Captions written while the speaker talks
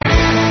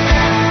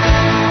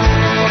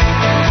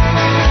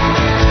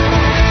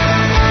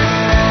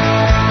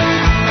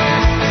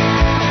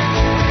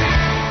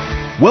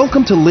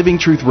Welcome to Living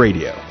Truth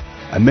Radio,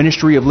 a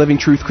ministry of Living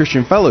Truth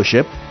Christian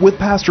Fellowship with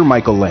Pastor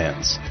Michael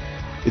Lands.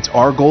 It's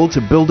our goal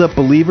to build up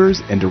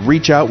believers and to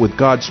reach out with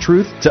God's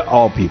truth to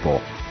all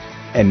people.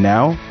 And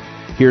now,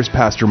 here's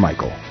Pastor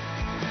Michael.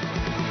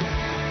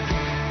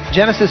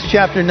 Genesis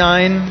chapter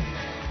 9.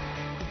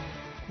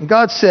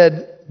 God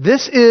said,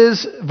 "This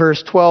is,"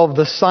 verse 12,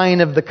 "the sign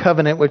of the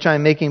covenant which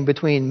I'm making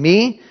between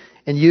me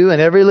and you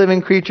and every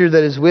living creature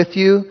that is with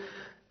you."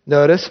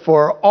 Notice,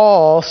 "for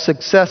all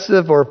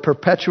successive or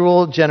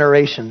perpetual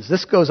generations."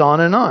 This goes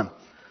on and on.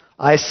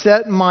 "I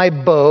set my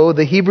bow,"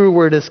 the Hebrew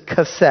word is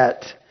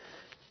kaset.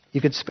 You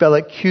could spell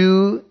it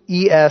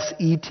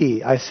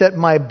Q-E-S-E-T. "I set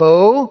my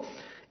bow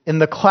in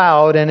the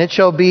cloud, and it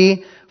shall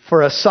be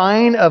for a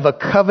sign of a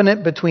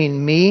covenant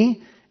between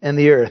me and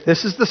the earth."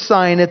 This is the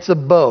sign. It's a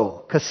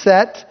bow.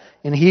 Kaset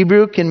in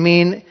Hebrew can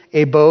mean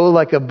a bow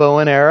like a bow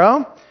and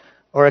arrow,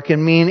 or it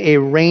can mean a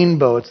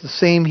rainbow. It's the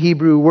same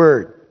Hebrew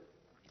word.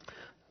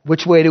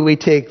 Which way do we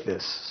take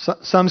this?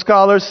 Some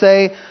scholars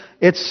say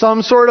it's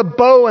some sort of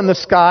bow in the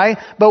sky,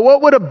 but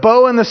what would a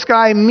bow in the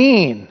sky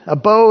mean? A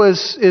bow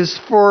is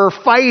for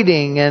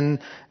fighting and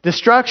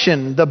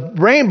destruction. The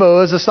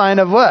rainbow is a sign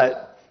of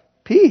what?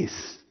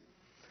 Peace.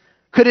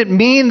 Could it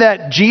mean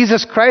that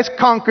Jesus Christ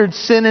conquered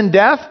sin and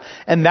death,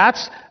 and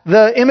that's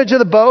the image of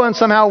the bow, and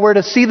somehow we're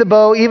to see the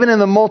bow even in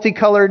the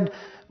multicolored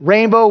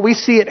rainbow? We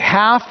see it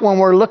half when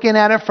we're looking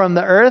at it from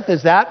the earth.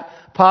 Is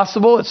that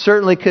possible? It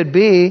certainly could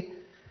be.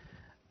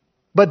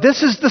 But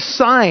this is the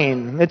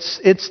sign.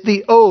 It's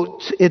the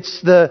oath.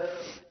 It's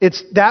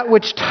that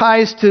which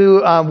ties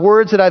to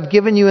words that I've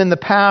given you in the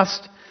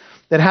past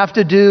that have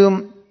to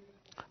do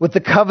with the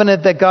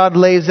covenant that God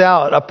lays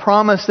out, a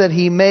promise that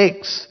He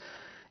makes.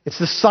 It's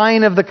the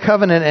sign of the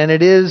covenant, and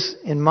it is,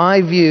 in my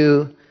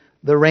view,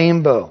 the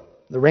rainbow.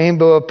 The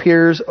rainbow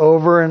appears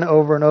over and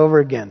over and over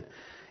again.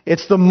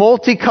 It's the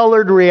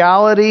multicolored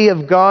reality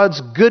of God's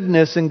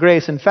goodness and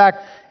grace. In fact,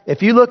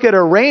 if you look at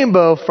a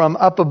rainbow from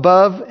up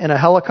above in a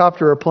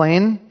helicopter or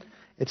plane,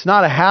 it's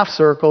not a half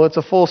circle, it's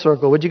a full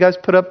circle. Would you guys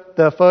put up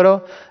the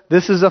photo?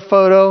 This is a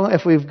photo,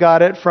 if we've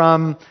got it,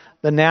 from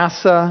the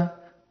NASA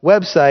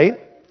website.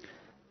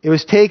 It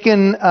was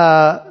taken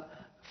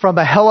from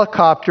a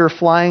helicopter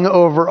flying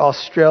over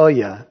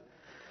Australia.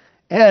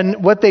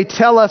 And what they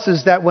tell us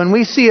is that when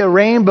we see a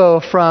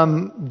rainbow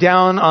from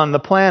down on the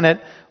planet,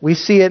 we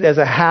see it as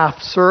a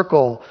half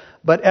circle.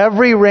 But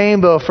every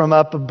rainbow from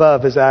up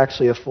above is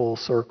actually a full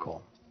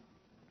circle.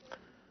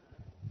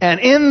 And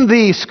in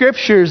the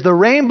scriptures, the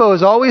rainbow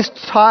is always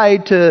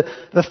tied to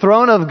the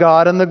throne of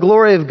God and the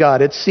glory of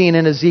God. It's seen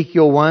in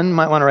Ezekiel 1. You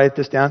might want to write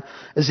this down.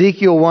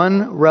 Ezekiel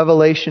 1,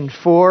 Revelation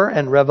 4,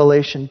 and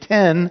Revelation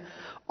 10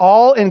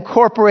 all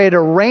incorporate a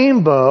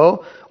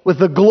rainbow with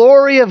the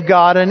glory of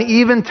God and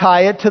even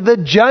tie it to the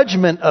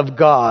judgment of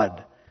God.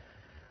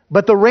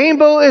 But the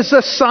rainbow is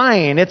a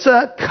sign. It's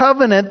a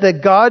covenant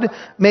that God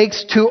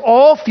makes to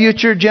all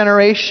future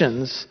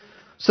generations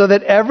so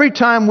that every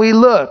time we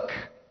look,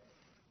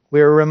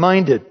 we are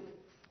reminded,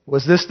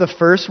 was this the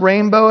first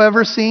rainbow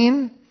ever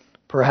seen?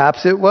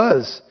 Perhaps it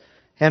was.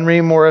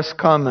 Henry Morris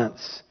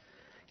comments.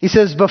 He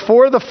says,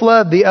 "Before the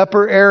flood, the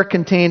upper air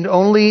contained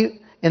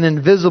only an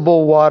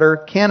invisible water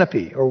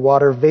canopy or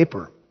water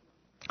vapor.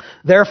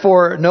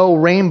 Therefore, no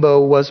rainbow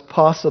was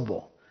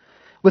possible.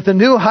 With the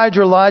new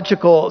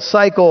hydrological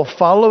cycle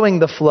following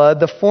the flood,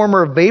 the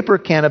former vapor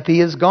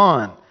canopy is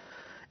gone.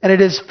 And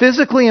it is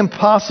physically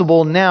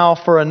impossible now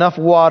for enough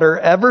water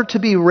ever to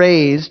be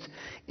raised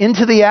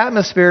into the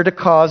atmosphere to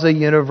cause a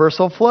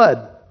universal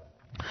flood.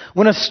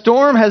 When a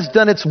storm has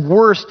done its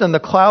worst and the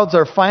clouds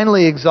are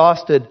finally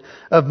exhausted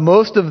of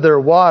most of their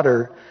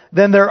water,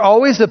 then there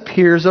always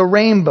appears a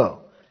rainbow.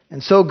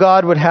 And so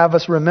God would have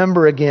us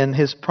remember again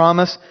His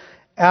promise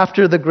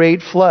after the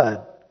great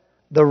flood.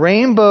 The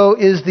rainbow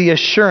is the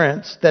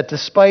assurance that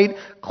despite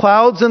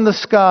clouds in the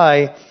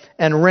sky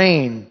and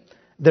rain,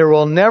 there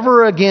will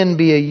never again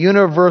be a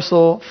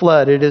universal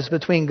flood. It is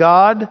between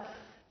God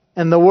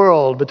and the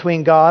world,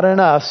 between God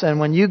and us. And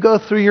when you go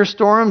through your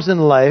storms in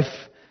life,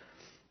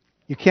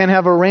 you can't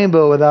have a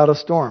rainbow without a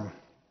storm.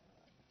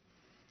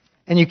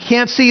 And you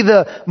can't see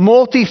the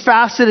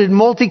multifaceted,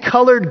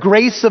 multicolored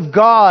grace of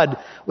God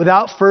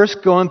without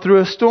first going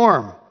through a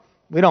storm.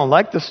 We don't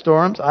like the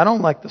storms. I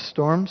don't like the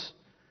storms.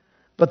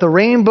 But the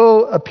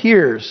rainbow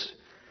appears.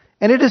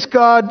 And it is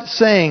God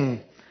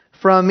saying,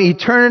 from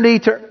eternity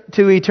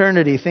to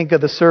eternity, think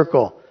of the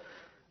circle.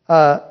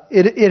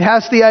 It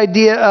has the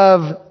idea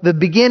of the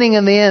beginning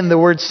and the end. The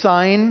word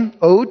sign,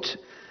 oat,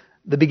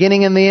 the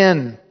beginning and the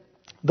end.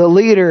 The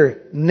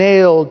leader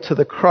nailed to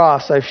the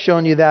cross. I've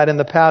shown you that in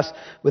the past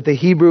with the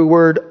Hebrew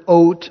word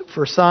oat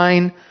for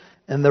sign.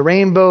 And the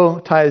rainbow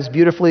ties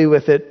beautifully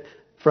with it.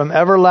 From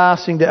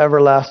everlasting to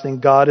everlasting,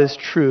 God is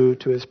true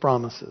to His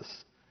promises.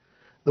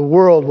 The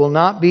world will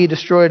not be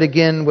destroyed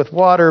again with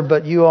water,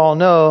 but you all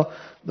know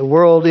the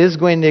world is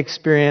going to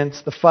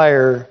experience the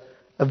fire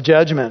of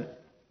judgment.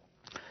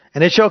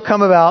 And it shall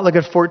come about, look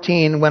at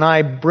 14, when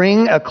I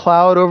bring a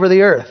cloud over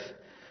the earth,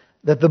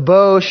 that the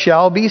bow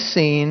shall be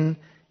seen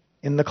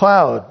in the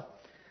cloud.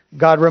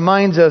 God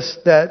reminds us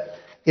that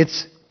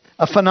It's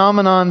a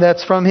phenomenon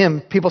that's from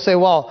him. People say,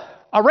 well,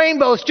 a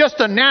rainbow is just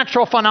a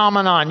natural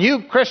phenomenon.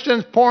 You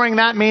Christians pouring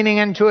that meaning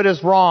into it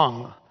is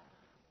wrong.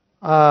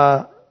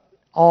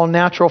 All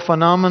natural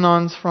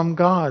phenomenons from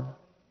God.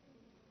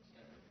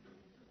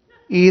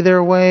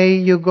 Either way,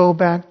 you go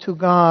back to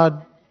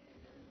God.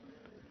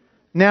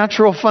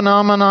 Natural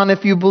phenomenon,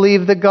 if you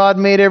believe that God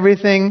made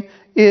everything,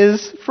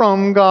 is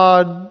from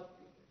God.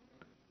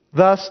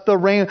 Thus the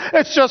rain.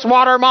 It's just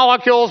water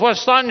molecules with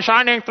sun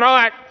shining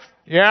through it.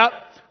 Yeah.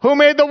 Who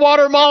made the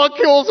water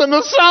molecules in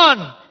the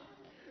sun?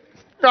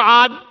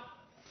 God.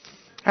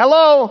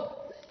 Hello.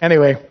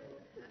 Anyway.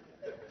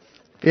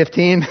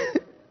 15.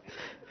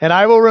 And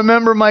I will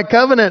remember my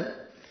covenant,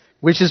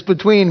 which is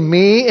between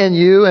me and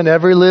you and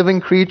every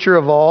living creature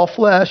of all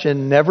flesh,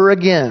 and never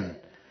again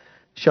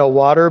shall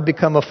water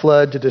become a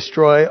flood to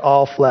destroy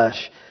all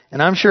flesh.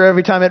 And I'm sure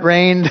every time it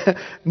rained,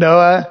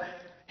 Noah,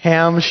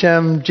 Ham,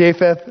 Shem,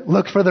 Japheth,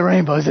 look for the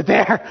rainbow. Is it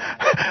there?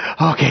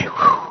 Okay.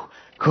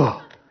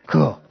 Whew.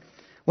 Cool.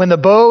 When the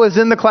bow is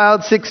in the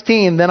cloud,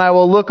 16, then I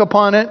will look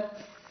upon it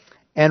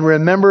and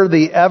remember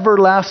the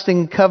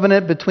everlasting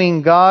covenant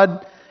between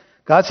God.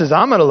 God says,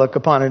 I'm going to look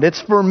upon it.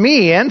 It's for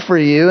me and for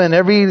you and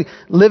every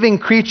living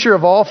creature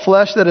of all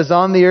flesh that is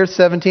on the earth.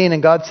 17,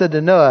 and God said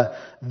to Noah,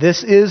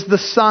 this is the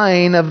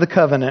sign of the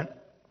covenant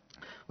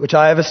which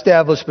I have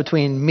established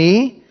between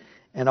me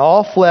and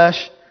all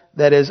flesh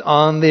that is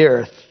on the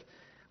earth.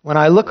 When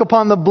I look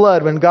upon the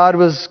blood, when God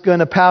was going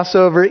to pass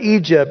over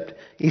Egypt,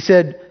 he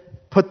said,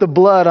 put the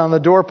blood on the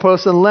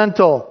doorpost and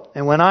lintel.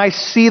 And when I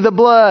see the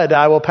blood,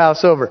 I will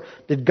pass over.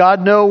 Did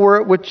God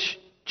know which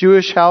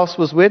Jewish house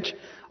was which?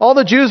 All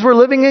the Jews were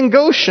living in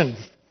Goshen.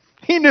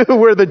 He knew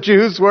where the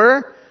Jews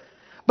were.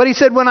 But he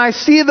said, when I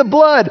see the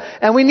blood,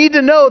 and we need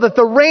to know that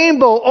the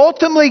rainbow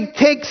ultimately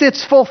takes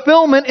its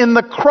fulfillment in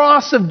the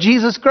cross of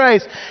Jesus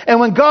Christ. And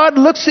when God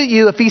looks at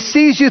you, if he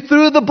sees you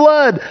through the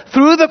blood,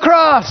 through the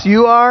cross,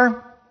 you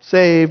are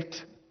saved.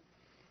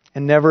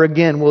 And never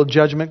again will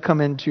judgment come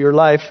into your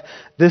life.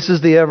 This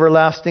is the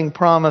everlasting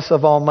promise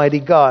of Almighty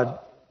God.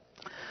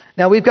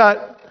 Now we've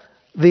got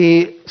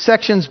the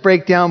sections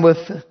break down with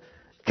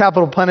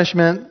capital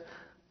punishment,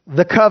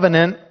 the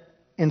covenant,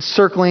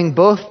 encircling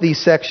both these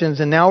sections.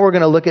 And now we're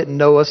going to look at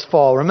Noah's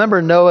fall.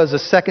 Remember, Noah is a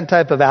second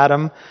type of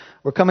Adam.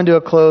 We're coming to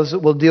a close.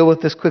 We'll deal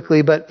with this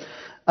quickly. But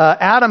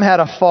Adam had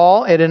a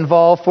fall. It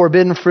involved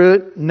forbidden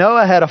fruit.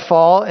 Noah had a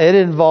fall. It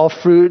involved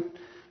fruit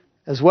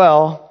as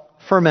well,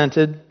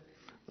 fermented.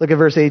 Look at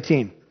verse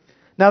 18.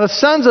 Now the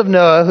sons of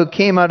Noah who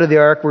came out of the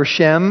ark were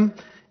Shem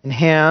and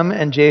Ham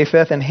and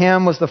Japheth, and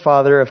Ham was the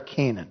father of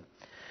Canaan.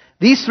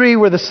 These three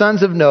were the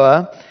sons of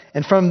Noah,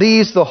 and from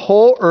these the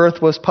whole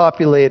earth was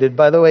populated.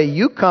 By the way,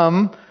 you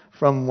come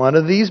from one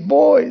of these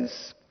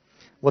boys.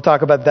 We'll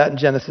talk about that in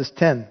Genesis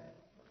 10.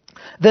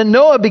 Then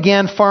Noah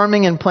began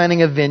farming and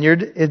planting a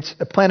vineyard.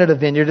 Planted a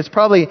vineyard. It's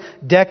probably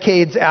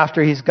decades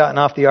after he's gotten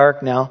off the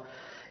ark now.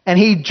 And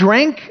he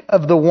drank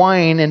of the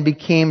wine and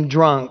became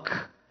drunk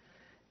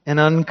and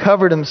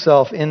uncovered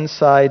himself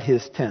inside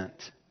his tent.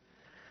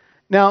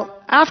 Now,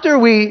 after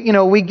we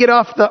get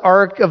off the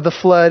ark of the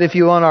flood, if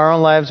you will, in our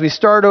own lives, we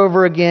start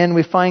over again.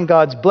 We find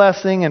God's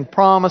blessing and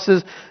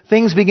promises.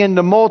 Things begin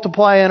to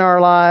multiply in our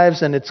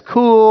lives, and it's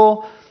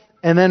cool.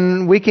 And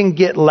then we can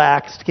get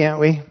laxed, can't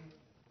we?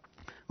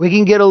 We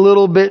can get a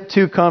little bit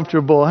too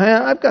comfortable. Hey,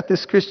 I've got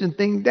this Christian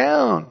thing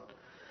down.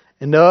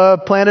 And Noah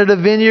planted a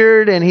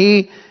vineyard, and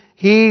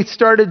he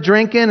started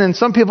drinking. And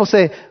some people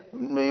say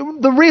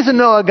the reason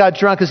Noah got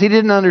drunk is he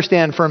didn't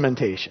understand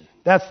fermentation.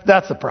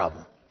 That's the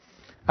problem.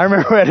 I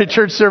remember at a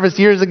church service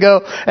years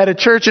ago at a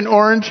church in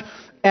Orange,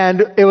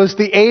 and it was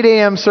the 8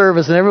 a.m.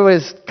 service, and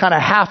everybody's kind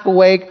of half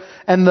awake,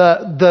 and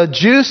the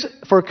juice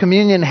for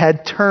communion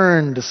had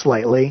turned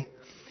slightly.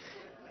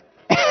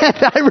 And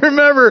I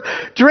remember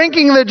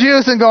drinking the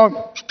juice and going,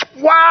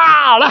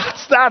 wow,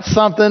 that's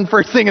something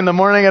first thing in the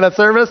morning at a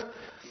service.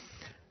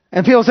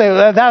 And people say,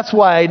 well, that's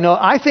why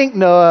I think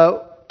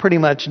Noah pretty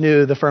much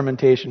knew the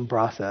fermentation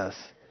process.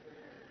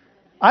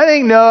 I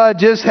think Noah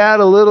just had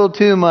a little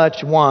too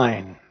much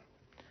wine.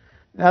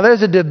 Now,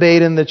 there's a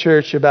debate in the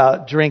church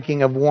about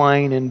drinking of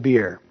wine and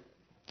beer.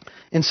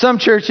 In some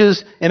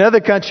churches, in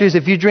other countries,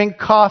 if you drink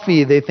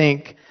coffee, they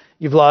think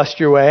you've lost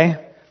your way.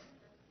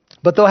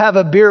 But they'll have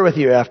a beer with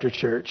you after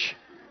church.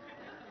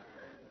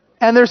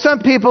 And there's some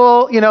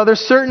people, there's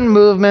certain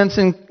movements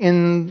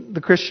in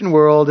the Christian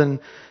world, and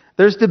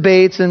there's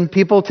debates, and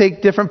people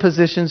take different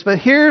positions. But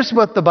here's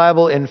what the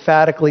Bible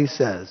emphatically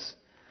says.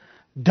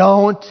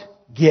 Don't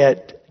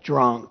get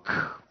drunk.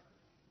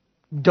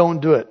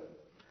 Don't do it.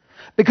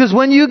 Because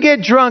when you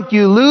get drunk,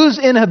 you lose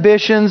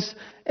inhibitions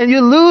and you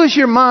lose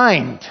your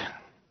mind.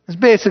 That's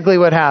basically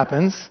what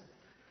happens.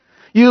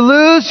 You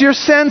lose your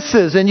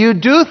senses and you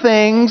do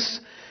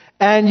things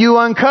and you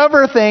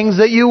uncover things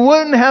that you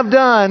wouldn't have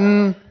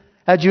done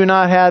had you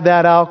not had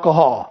that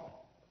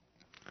alcohol.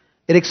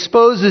 It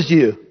exposes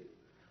you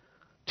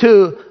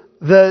to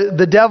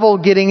the devil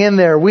getting in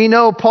there. We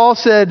know Paul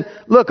said,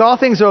 look, all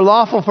things are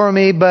lawful for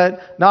me, but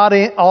not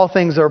all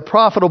things are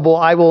profitable.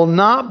 I will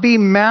not be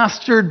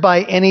mastered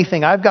by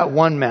anything. I've got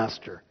one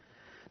master.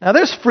 Now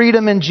there's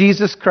freedom in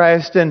Jesus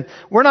Christ, and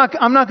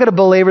I'm not going to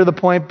belabor the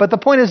point, but the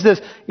point is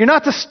this: you're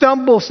not to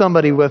stumble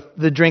somebody with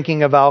the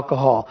drinking of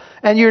alcohol,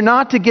 and you're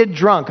not to get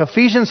drunk.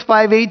 Ephesians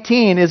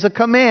 5:18 is a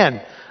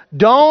command.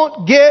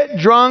 Don't get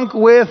drunk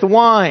with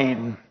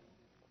wine.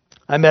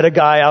 I met a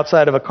guy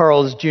outside of a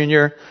Carl's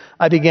Jr.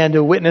 I began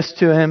to witness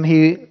to him.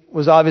 He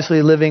was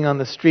obviously living on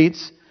the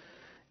streets.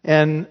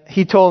 And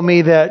he told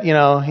me that,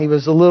 he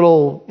was a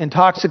little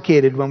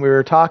intoxicated when we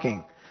were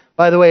talking.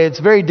 By the way, it's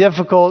very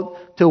difficult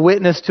to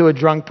witness to a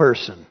drunk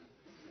person.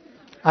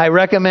 I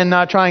recommend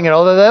not trying it,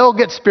 although they'll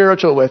get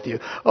spiritual with you.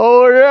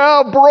 Oh,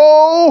 yeah,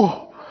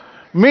 bro.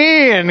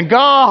 Me and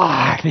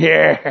God.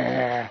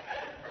 Yeah.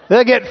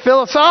 They'll get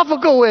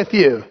philosophical with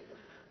you.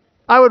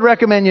 I would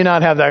recommend you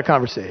not have that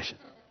conversation.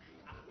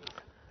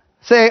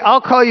 Say, I'll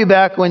call you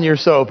back when you're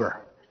sober.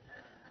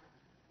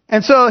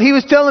 And so he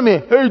was telling me,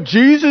 hey,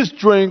 Jesus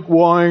drank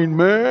wine,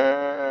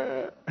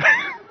 man.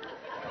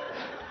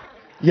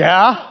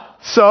 Yeah,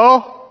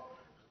 so?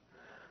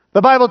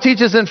 The Bible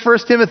teaches in 1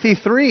 Timothy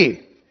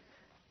 3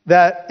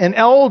 that an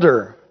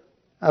elder,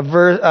 1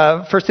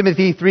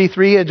 Timothy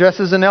 3:3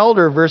 addresses an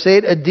elder. Verse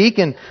 8, a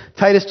deacon.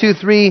 Titus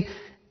 2:3,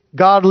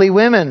 godly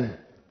women.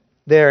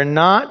 They're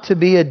not to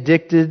be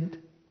addicted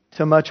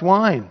to much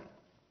wine.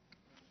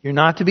 You're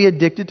not to be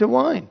addicted to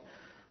wine.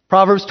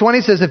 Proverbs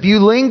 20 says, if you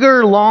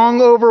linger long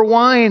over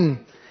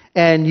wine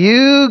and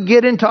you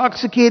get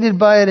intoxicated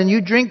by it and you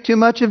drink too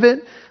much of it,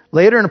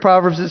 later in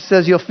Proverbs it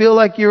says you'll feel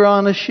like you're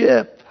on a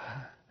ship.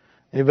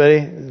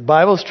 Anybody? The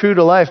Bible's true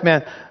to life,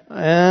 man.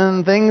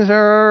 And things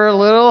are a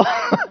little...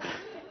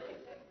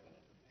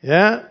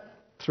 yeah.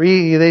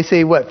 They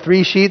say what?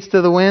 3 sheets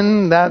to the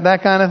wind?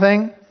 That kind of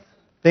thing?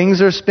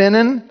 Things are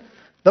spinning.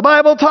 The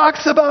Bible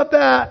talks about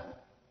that.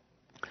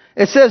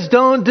 It says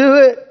don't do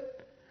it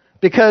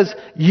because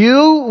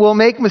you will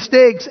make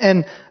mistakes.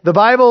 And the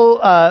Bible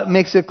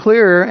makes it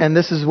clear, and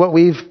this is what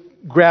we've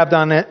grabbed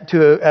on it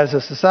to as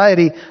a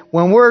society.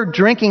 When we're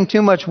drinking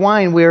too much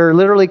wine, we're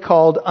literally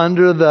called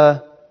under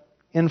the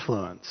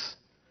influence.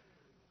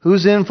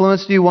 Whose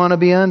influence do you want to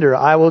be under?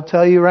 I will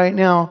tell you right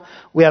now,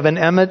 we have an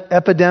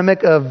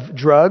epidemic of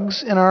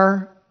drugs in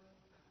our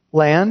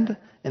land,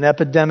 an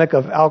epidemic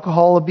of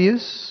alcohol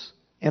abuse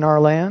in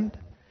our land.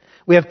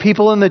 We have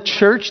people in the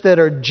church that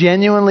are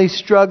genuinely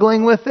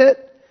struggling with it.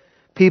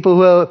 People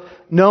who have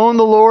known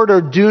the Lord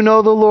or do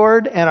know the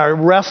Lord and are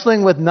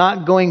wrestling with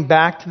not going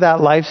back to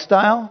that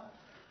lifestyle.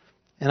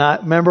 And I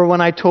remember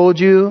when I told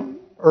you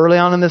early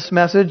on in this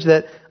message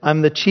that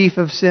I'm the chief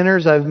of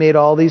sinners. I've made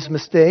all these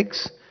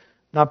mistakes.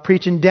 I'm not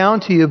preaching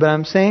down to you, but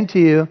I'm saying to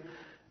you,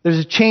 there's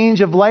a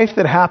change of life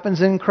that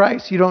happens in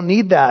Christ. You don't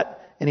need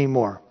that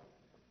anymore.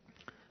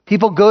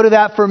 People go to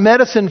that for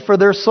medicine for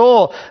their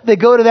soul. They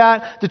go to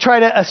that to try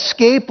to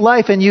escape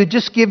life, and you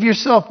just give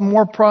yourself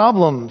more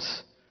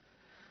problems.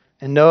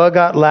 And Noah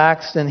got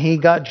laxed, and he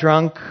got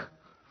drunk.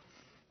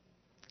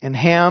 And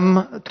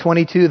Ham,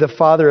 22, the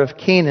father of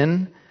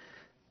Canaan,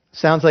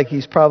 sounds like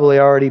he's probably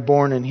already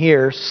born in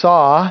here,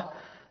 saw.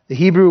 The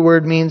Hebrew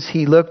word means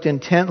he looked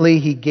intently,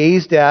 he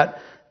gazed at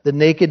the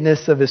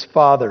nakedness of his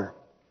father.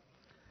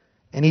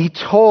 And he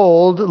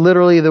told,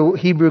 literally the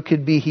Hebrew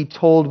could be, he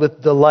told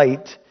with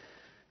delight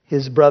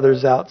his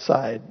brothers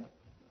outside.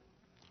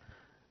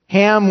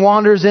 Ham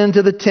wanders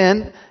into the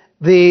tent.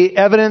 The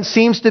evidence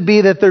seems to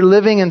be that they're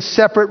living in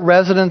separate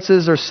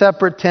residences or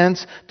separate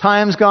tents.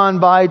 Time's gone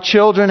by,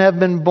 children have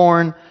been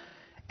born,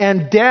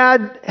 and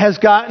dad has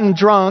gotten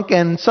drunk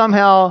and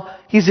somehow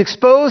he's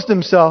exposed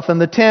himself in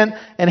the tent,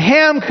 and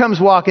Ham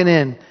comes walking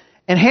in.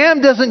 And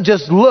Ham doesn't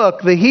just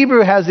look, the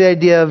Hebrew has the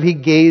idea of he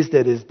gazed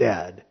at his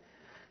dad.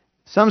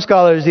 Some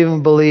scholars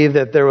even believe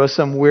that there was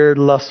some weird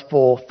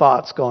lustful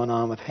thoughts going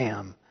on with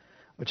Ham,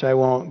 which I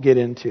won't get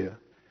into.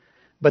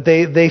 But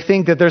they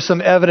think that there's some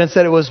evidence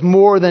that it was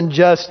more than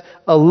just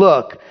a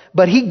look.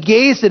 But he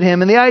gazed at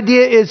him, and the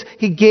idea is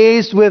he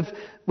gazed with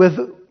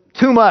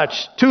too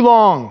much, too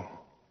long.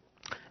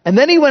 And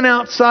then he went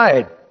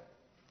outside.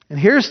 And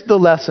here's the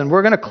lesson.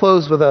 We're going to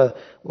close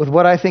with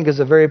what I think is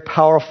a very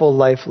powerful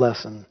life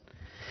lesson.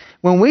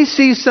 When we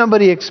see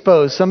somebody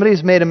exposed,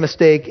 somebody's made a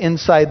mistake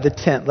inside the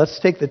tent. Let's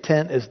take the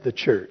tent as the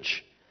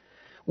church.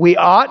 We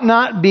ought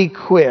not be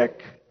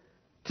quick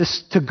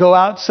to go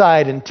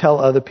outside and tell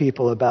other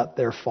people about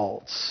their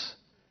faults.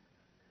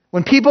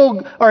 When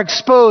people are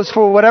exposed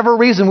for whatever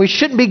reason, we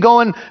shouldn't be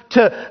going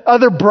to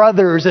other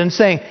brothers and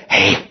saying,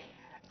 hey,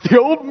 the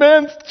old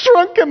man's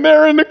drunk in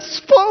there and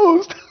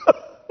exposed.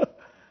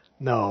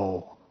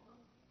 No.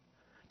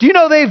 Do you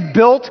know they've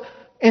built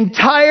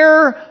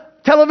entire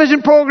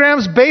television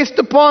programs based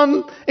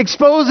upon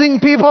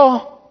exposing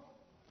people?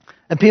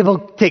 And people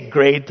take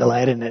great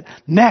delight in it.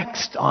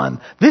 Next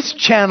on this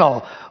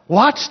channel,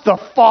 watch the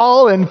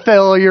fall and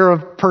failure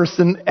of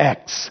person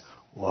X.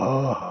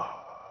 Whoa.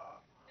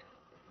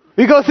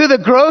 We go through the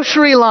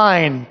grocery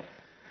line.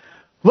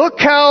 Look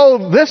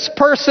how this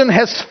person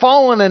has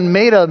fallen and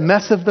made a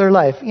mess of their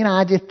life.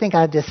 I just think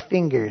I'll just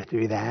finger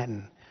through that.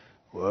 And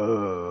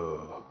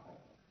whoa.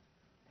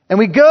 And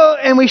we go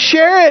and we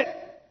share it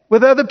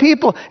with other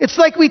people. It's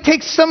like we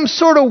take some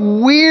sort of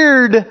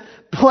weird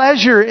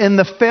pleasure in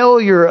the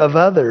failure of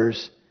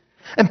others.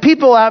 And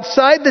people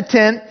outside the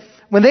tent,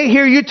 when they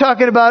hear you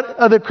talking about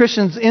other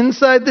Christians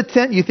inside the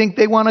tent, you think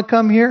they want to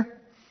come here?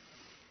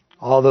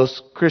 All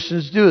those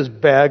Christians do is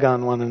bag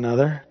on one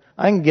another.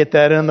 I can get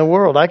that in the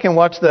world. I can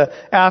watch the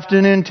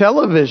afternoon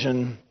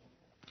television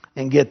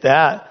and get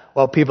that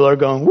while people are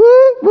going,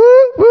 woo,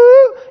 woo,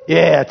 woo.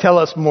 Yeah, tell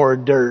us more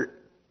dirt.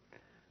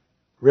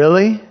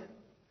 Really?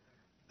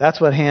 That's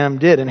what Ham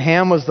did. And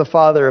Ham was the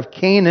father of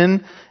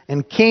Canaan.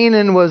 And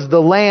Canaan was the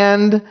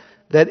land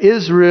that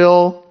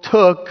Israel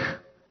took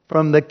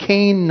from the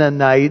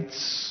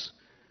Canaanites.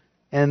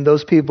 And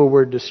those people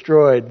were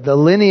destroyed. The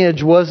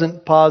lineage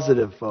wasn't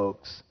positive,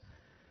 folks.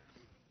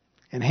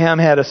 And Ham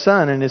had a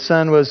son, and his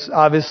son was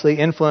obviously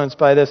influenced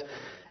by this.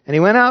 And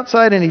he went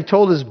outside and he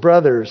told his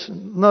brothers,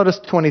 notice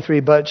 23,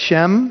 but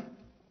Shem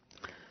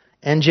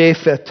and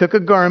Japheth took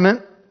a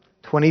garment,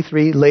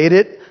 23, laid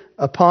it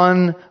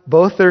upon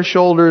both their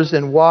shoulders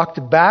and walked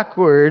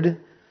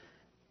backward.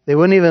 They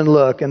wouldn't even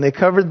look, and they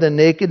covered the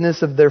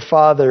nakedness of their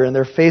father, and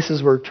their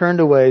faces were turned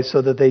away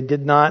so that they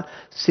did not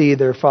see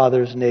their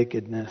father's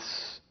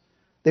nakedness.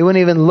 They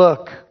wouldn't even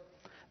look.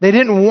 They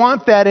didn't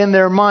want that in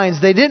their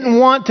minds. They didn't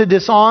want to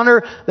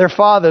dishonor their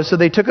father. So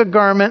they took a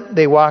garment,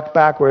 they walked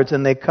backwards,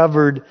 and they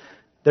covered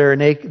the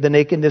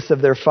nakedness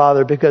of their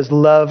father, because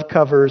love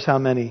covers how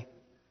many?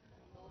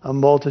 A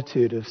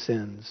multitude of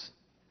sins.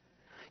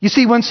 You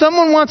see, when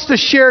someone wants to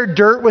share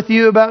dirt with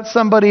you about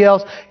somebody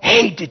else,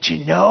 hey, did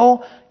you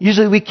know?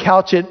 Usually we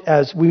couch it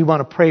as we want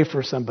to pray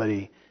for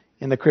somebody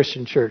in the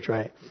Christian church,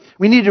 right?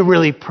 We need to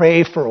really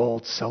pray for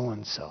old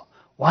so-and-so.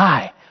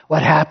 Why?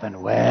 What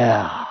happened?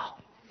 Well,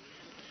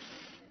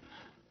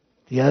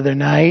 the other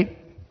night,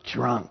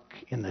 drunk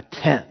in the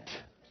tent.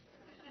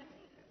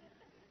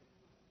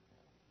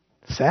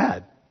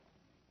 Sad.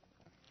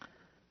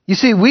 You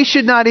see, we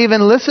should not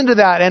even listen to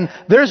that. And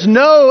there's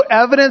no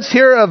evidence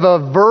here of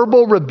a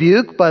verbal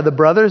rebuke by the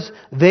brothers.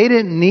 They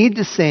didn't need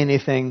to say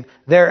anything.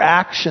 Their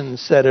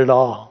actions said it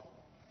all.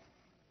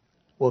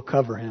 We'll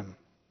cover him.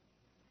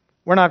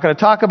 We're not going to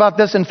talk about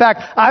this. In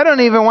fact, I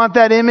don't even want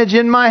that image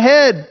in my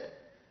head.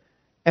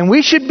 And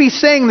we should be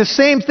saying the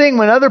same thing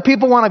when other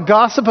people want to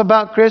gossip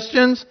about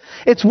Christians.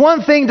 It's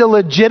one thing to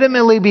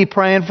legitimately be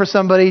praying for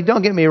somebody.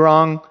 Don't get me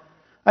wrong.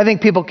 I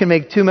think people can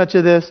make too much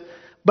of this.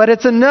 But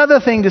it's another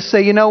thing to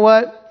say, you know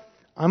what?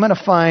 I'm going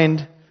to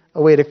find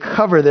a way to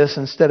cover this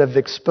instead of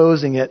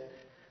exposing it.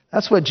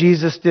 That's what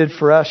Jesus did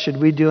for us.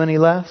 Should we do any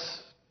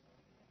less?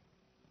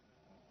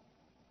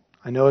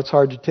 I know it's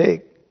hard to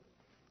take.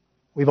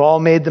 We've all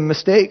made the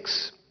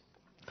mistakes.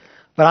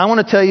 But I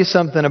want to tell you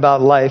something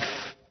about life.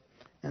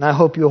 And I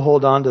hope you'll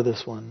hold on to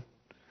this one.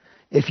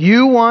 If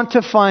you want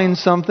to find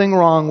something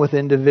wrong with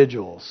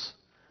individuals,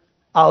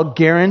 I'll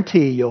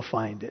guarantee you'll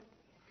find it.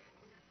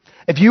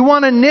 If you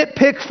want to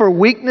nitpick for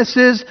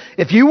weaknesses,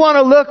 if you want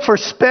to look for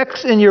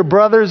specks in your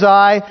brother's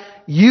eye,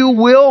 you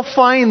will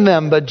find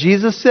them. But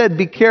Jesus said,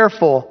 be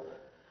careful.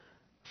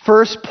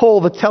 First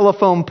pull the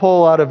telephone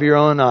pole out of your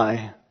own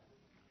eye.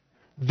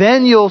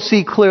 Then you'll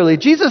see clearly.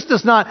 Jesus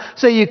does not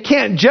say you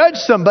can't judge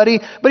somebody,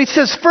 but he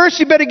says first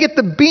you better get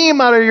the beam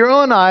out of your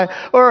own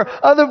eye, or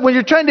when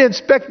you're trying to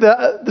inspect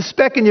the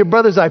speck in your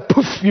brother's eye,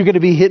 poof, you're going to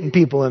be hitting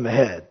people in the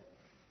head.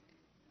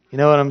 You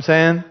know what I'm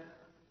saying?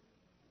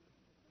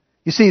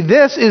 You see,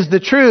 this is the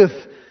truth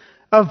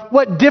of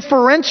what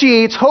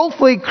differentiates,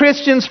 hopefully,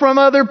 Christians from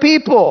other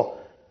people,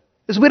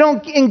 is we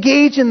don't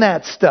engage in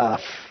that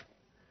stuff.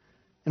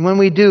 And when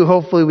we do,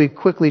 hopefully we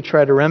quickly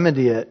try to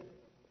remedy it.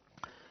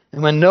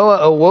 And when Noah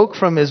awoke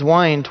from his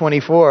wine,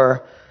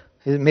 24,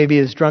 maybe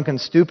his drunken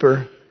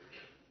stupor,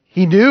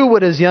 he knew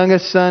what his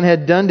youngest son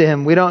had done to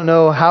him. We don't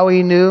know how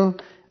he knew.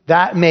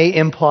 That may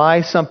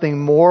imply something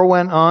more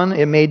went on.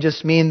 It may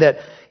just mean that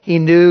he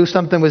knew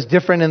something was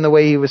different in the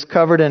way he was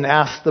covered and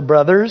asked the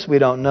brothers. We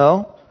don't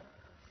know.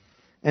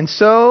 And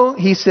so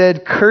he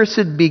said,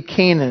 cursed be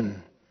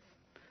Canaan.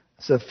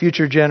 It's a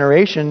future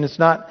generation. It's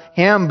not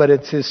Ham, but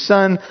it's his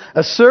son.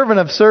 A servant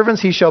of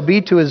servants he shall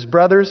be to his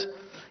brothers.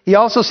 He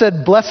also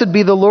said, blessed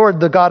be the Lord,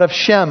 the God of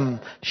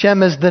Shem.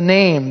 Shem is the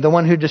name, the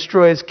one who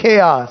destroys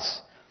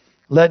chaos.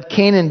 Let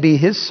Canaan be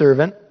his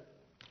servant.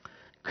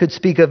 Could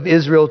speak of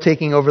Israel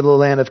taking over the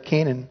land of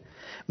Canaan.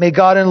 May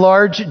God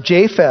enlarge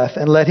Japheth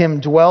and let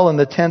him dwell in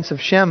the tents of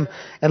Shem.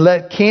 And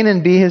let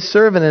Canaan be his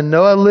servant. And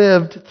Noah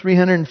lived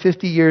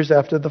 350 years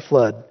after the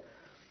flood.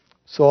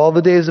 So all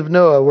the days of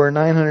Noah were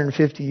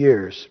 950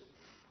 years.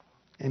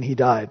 And he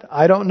died.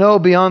 I don't know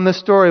beyond the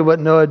story what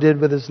Noah did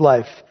with his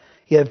life.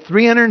 He had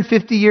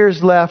 350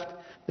 years left.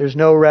 There's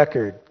no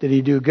record. Did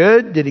he do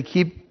good? Did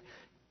he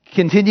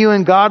continue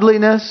in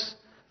godliness?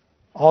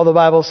 All the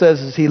Bible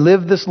says is he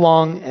lived this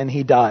long and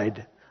he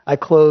died. I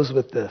close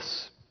with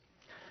this.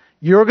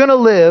 You're going to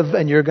live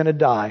and you're going to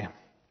die.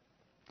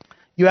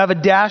 You have a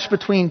dash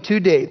between two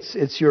dates.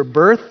 It's your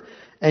birth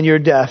and your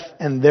death,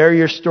 and there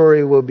your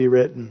story will be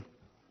written.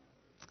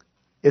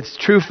 It's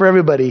true for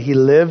everybody. He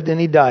lived and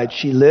he died.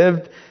 She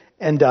lived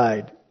and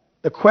died.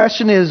 The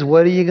question is,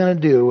 what are you going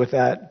to do with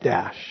that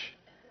dash?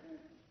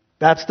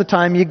 That's the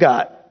time you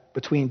got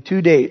between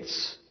two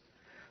dates.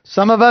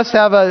 Some of us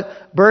have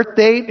a birth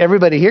date.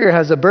 Everybody here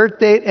has a birth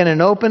date and an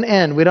open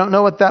end. We don't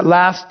know what that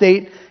last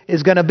date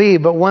is going to be.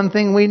 But one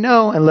thing we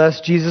know,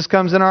 unless Jesus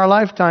comes in our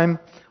lifetime,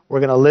 we're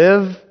going to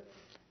live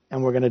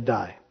and we're going to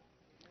die.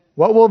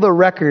 What will the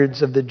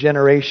records of the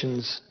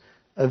generations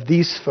of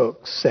these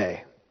folks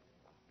say?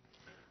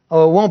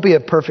 Oh, it won't be a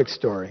perfect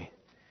story,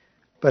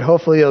 but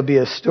hopefully it'll be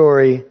a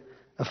story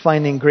of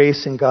finding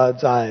grace in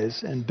God's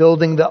eyes and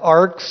building the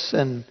arks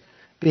and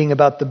being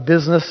about the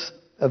business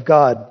of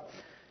God.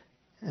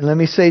 And let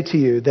me say to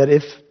you that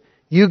if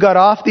you got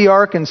off the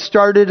ark and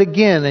started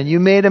again and you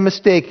made a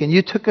mistake and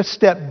you took a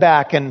step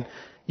back and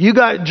you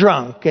got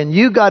drunk and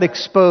you got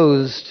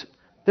exposed,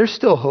 there's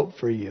still hope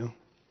for you.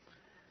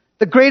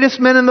 The greatest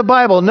men in the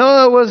Bible,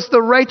 Noah was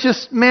the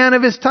righteous man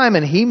of his time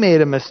and he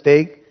made a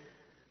mistake.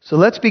 So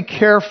let's be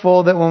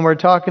careful that when we're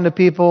talking to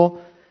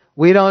people,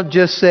 we don't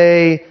just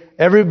say,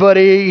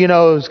 everybody,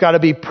 has got to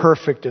be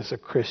perfect as a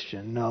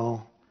Christian.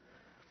 No.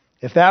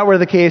 If that were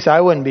the case,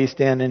 I wouldn't be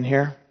standing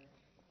here.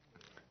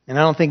 And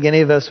I don't think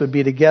any of us would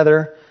be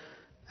together.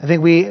 I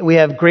think we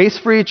have grace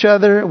for each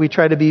other. We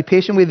try to be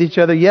patient with each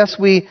other. Yes,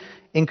 we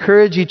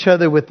encourage each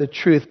other with the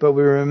truth, but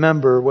we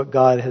remember what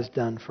God has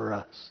done for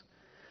us.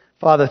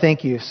 Father,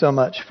 thank you so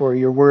much for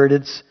your word.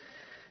 It's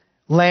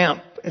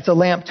a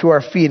lamp to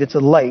our feet. It's a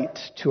light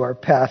to our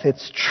path.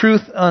 It's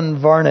truth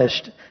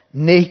unvarnished,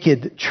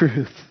 naked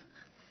truth.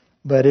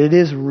 But it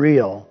is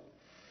real.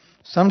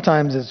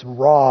 Sometimes it's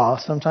raw.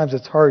 Sometimes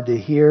it's hard to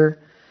hear.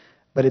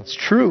 But it's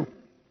true.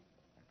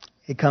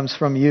 It comes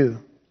from you.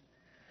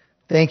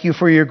 Thank you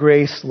for your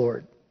grace,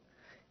 Lord.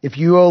 If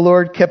you, O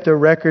Lord, kept a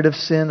record of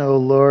sin, O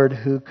Lord,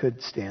 who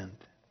could stand?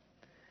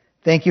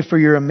 Thank you for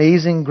your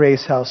amazing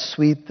grace, how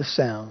sweet the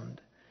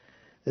sound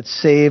that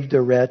saved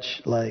a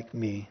wretch like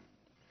me.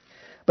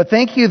 But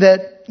thank you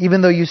that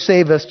even though you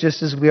save us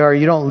just as we are,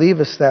 you don't leave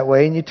us that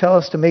way, and you tell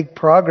us to make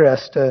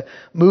progress, to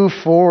move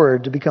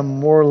forward, to become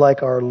more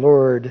like our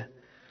Lord.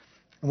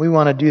 And we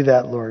want to do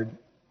that, Lord.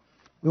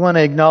 We want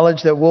to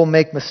acknowledge that we'll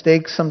make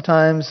mistakes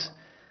sometimes,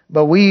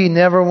 but we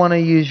never want to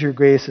use your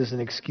grace as an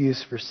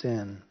excuse for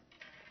sin.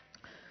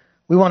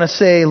 We want to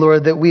say,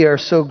 Lord, that we are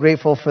so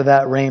grateful for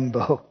that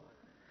rainbow,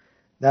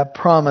 that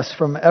promise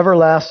from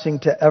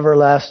everlasting to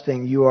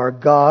everlasting. You are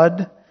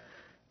God,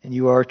 and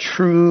you are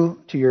true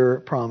to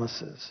your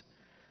promises.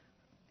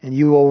 And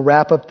you will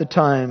wrap up the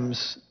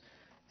times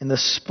in the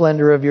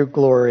splendor of your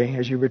glory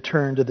as you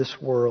return to this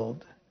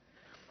world.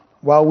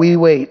 While we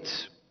wait,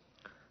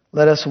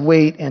 let us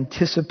wait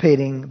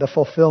anticipating the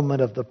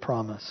fulfillment of the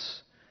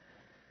promise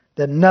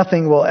that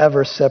nothing will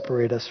ever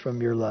separate us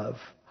from your love.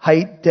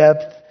 Height,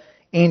 depth,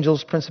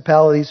 angels,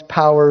 principalities,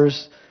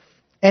 powers,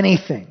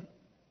 anything.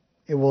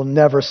 It will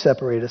never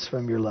separate us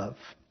from your love,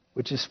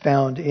 which is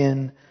found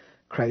in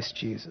Christ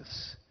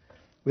Jesus.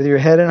 With your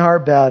head and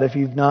heart bowed, if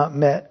you've not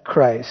met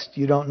Christ,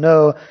 you don't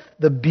know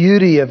the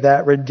beauty of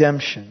that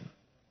redemption.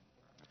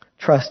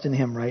 Trust in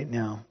Him right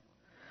now.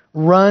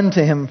 Run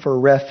to Him for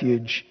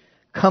refuge.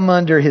 Come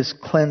under His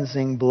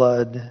cleansing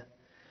blood.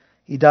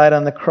 He died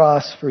on the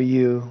cross for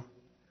you,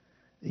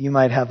 that you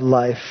might have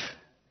life.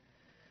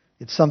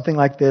 It's something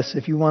like this.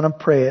 If you want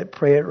to pray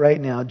it right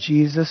now.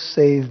 Jesus,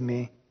 save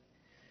me.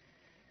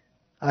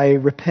 I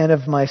repent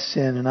of my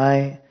sin and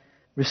I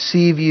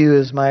receive you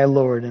as my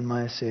Lord and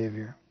my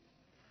Savior.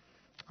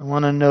 I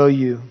want to know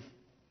you.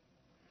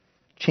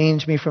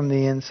 Change me from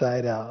the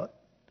inside out.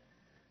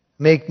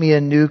 Make me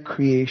a new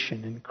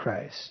creation in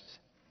Christ.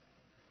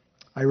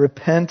 I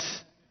repent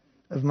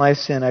of my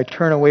sin. I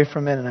turn away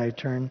from it and I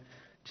turn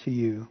to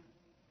you.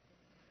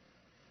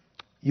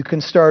 You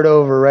can start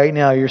over right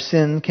now. Your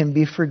sin can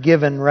be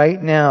forgiven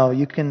right now.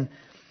 You can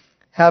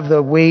have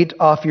the weight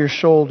off your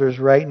shoulders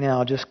right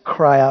now. Just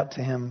cry out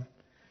to Him.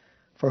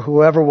 For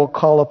whoever will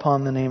call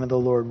upon the name of the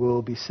Lord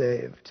will be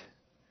saved.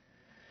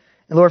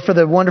 And Lord, for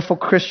the wonderful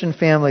Christian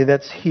family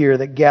that's here,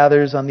 that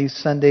gathers on these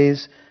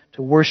Sundays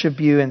to worship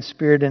you in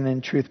spirit and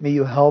in truth, may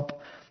you help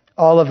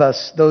all of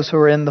us, those who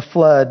are in the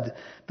flood,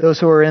 those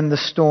who are in the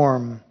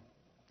storm,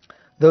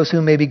 those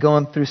who may be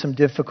going through some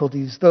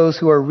difficulties, those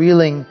who are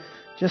reeling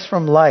just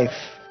from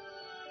life.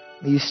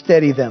 May you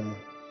steady them.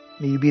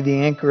 May you be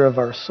the anchor of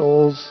our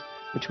souls,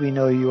 which we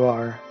know you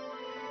are.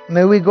 And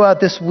may we go out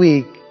this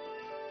week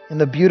in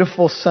the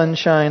beautiful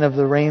sunshine of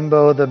the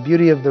rainbow, the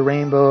beauty of the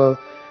rainbow,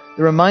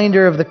 the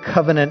reminder of the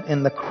covenant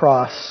in the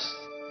cross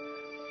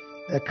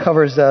that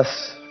covers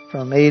us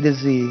from A to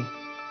Z,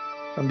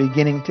 from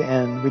beginning to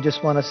end. We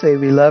just want to say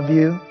we love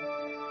you,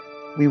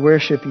 we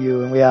worship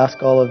you, and we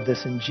ask all of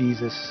this in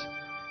Jesus'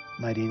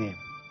 mighty name.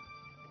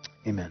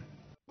 Amen.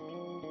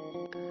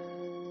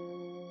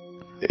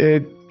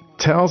 It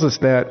tells us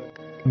that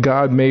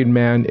God made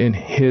man in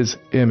His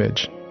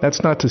image.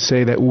 That's not to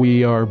say that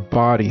we are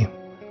body,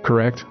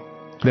 correct?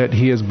 That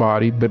He is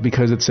body, but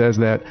because it says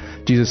that,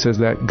 Jesus says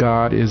that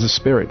God is a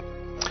spirit.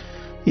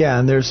 Yeah,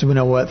 and there's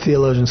what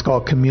theologians call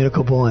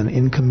communicable and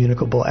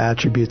incommunicable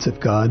attributes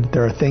of God.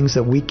 There are things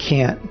that we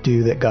can't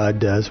do that God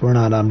does. We're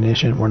not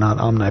omniscient. We're not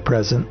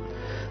omnipresent.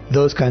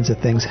 Those kinds of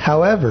things.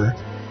 However,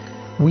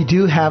 we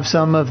do have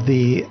some of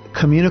the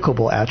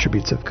communicable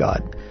attributes of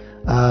God.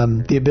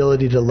 The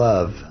ability to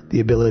love, the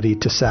ability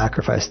to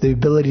sacrifice, the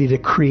ability to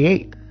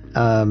create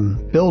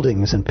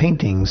buildings and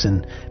paintings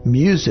and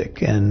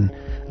music and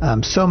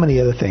so many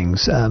other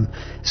things.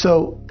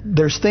 So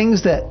there's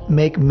things that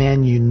make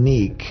man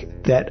unique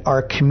that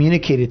are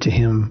communicated to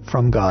him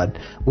from God.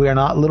 We are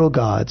not little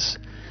gods.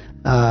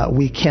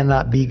 We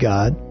cannot be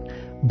God,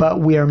 but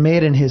we are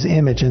made in his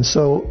image. And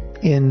so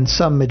in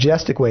some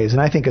majestic ways,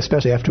 and I think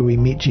especially after we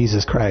meet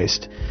Jesus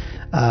Christ,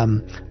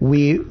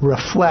 we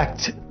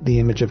reflect the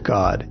image of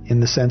God in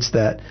the sense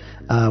that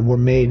we're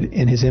made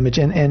in his image.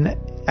 And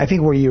I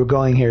think where you're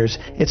going here is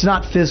it's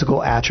not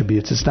physical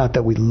attributes. It's not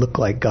that we look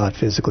like God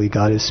physically.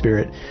 God is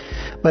spirit.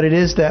 But it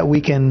is that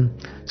we can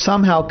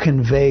somehow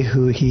convey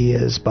who he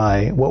is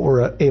by what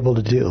we're able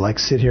to do, like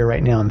sit here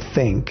right now and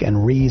think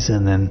and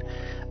reason and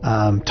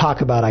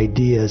talk about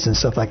ideas and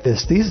stuff like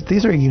this.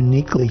 These are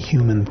uniquely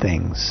human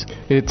things.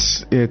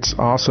 It's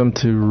awesome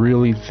to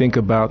really think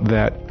about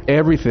that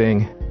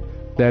everything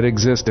that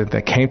existed,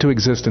 that came to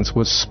existence,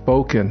 was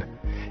spoken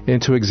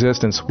into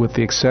existence with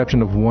the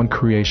exception of one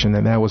creation,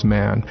 and that was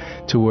man,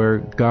 to where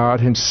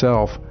God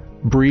himself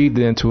breathed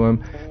into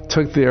him,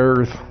 took the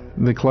earth,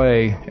 the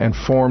clay, and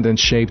formed and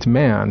shaped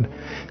man,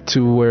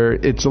 to where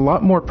it's a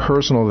lot more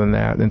personal than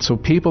that. And so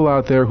people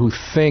out there who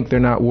think they're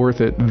not worth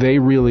it, they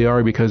really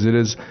are, because it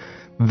is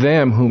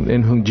them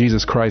in whom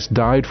Jesus Christ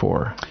died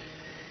for.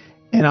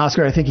 And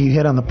Oscar, I think you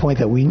hit on the point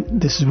that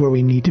this is where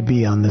we need to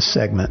be on this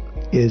segment,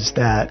 is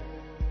that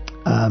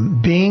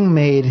being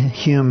made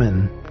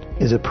human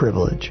is a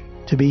privilege.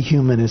 To be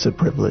human is a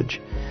privilege.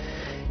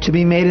 To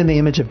be made in the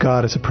image of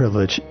God is a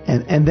privilege.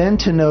 And then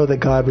to know that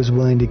God was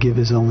willing to give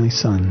his only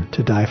son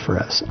to die for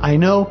us. I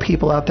know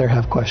people out there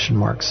have question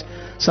marks.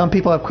 Some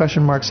people have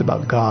question marks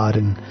about God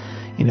and,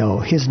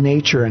 his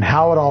nature and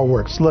how it all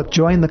works. Look,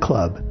 join the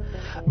club.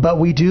 But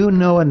we do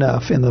know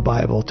enough in the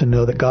Bible to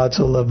know that God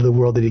so loved the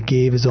world that he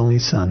gave his only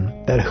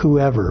son, that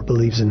whoever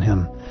believes in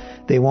him,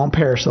 they won't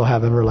perish, they'll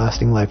have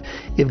everlasting life.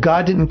 If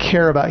God didn't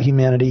care about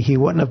humanity, he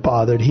wouldn't have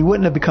bothered. He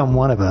wouldn't have become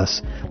one of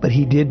us, but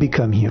he did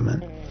become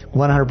human.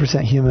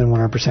 100% human,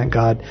 100%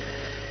 God.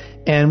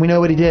 And we know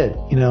what he did.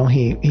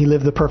 He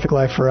lived the perfect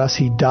life for us.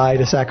 He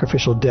died a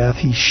sacrificial death.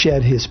 He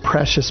shed his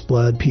precious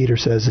blood. Peter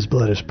says his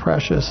blood is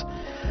precious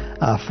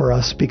for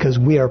us because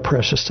we are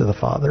precious to the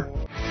Father.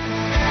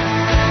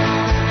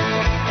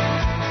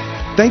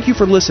 Thank you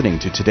for listening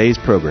to today's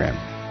program.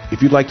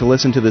 If you'd like to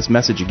listen to this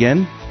message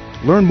again,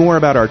 learn more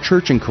about our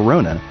church in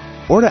Corona,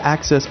 or to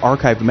access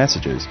archived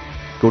messages,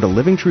 go to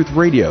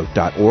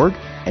livingtruthradio.org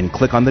and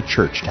click on the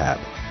Church tab.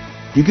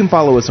 You can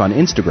follow us on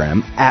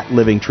Instagram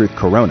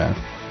 @LivingTruthCorona,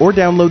 or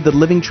download the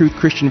Living Truth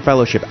Christian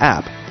Fellowship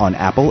app on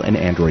Apple and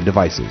Android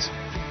devices.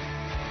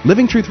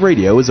 Living Truth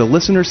Radio is a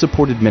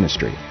listener-supported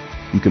ministry.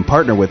 You can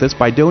partner with us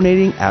by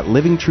donating at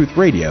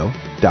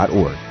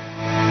livingtruthradio.org.